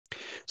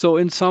So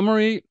in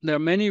summary, there are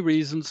many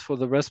reasons for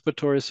the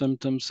respiratory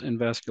symptoms in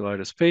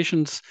vasculitis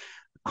patients.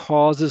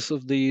 Causes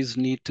of these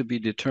need to be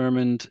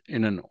determined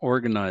in an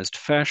organized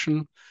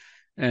fashion,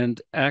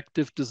 and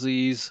active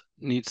disease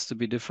needs to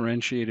be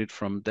differentiated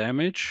from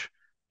damage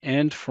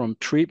and from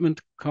treatment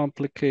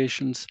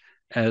complications,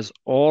 as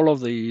all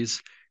of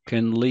these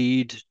can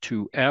lead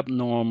to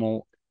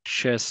abnormal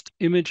chest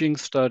imaging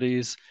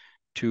studies,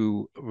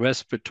 to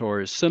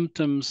respiratory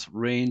symptoms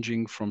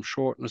ranging from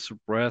shortness of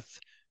breath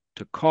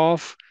to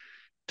cough,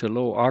 to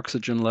low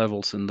oxygen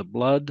levels in the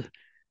blood.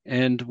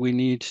 And we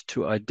need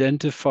to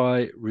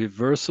identify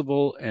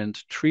reversible and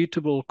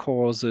treatable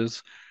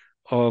causes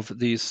of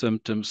these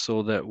symptoms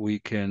so that we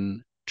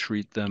can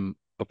treat them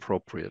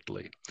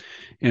appropriately.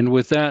 And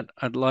with that,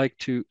 I'd like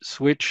to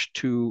switch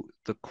to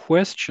the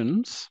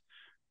questions.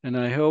 And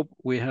I hope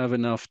we have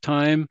enough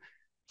time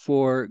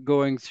for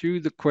going through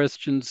the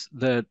questions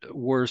that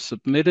were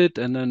submitted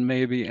and then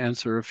maybe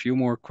answer a few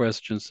more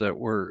questions that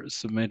were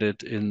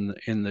submitted in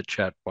the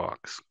chat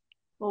box.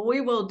 Well, we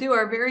will do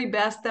our very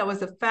best. That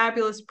was a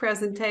fabulous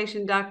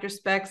presentation, Dr.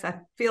 Specs. I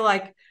feel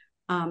like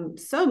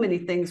so many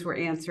things were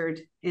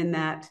answered in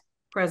that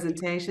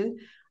presentation.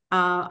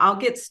 I'll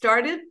get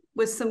started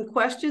with some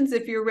questions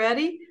if you're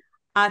ready.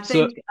 I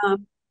think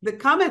the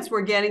comments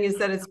we're getting is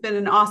that it's been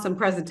an awesome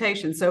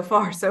presentation so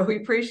far, so we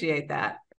appreciate that.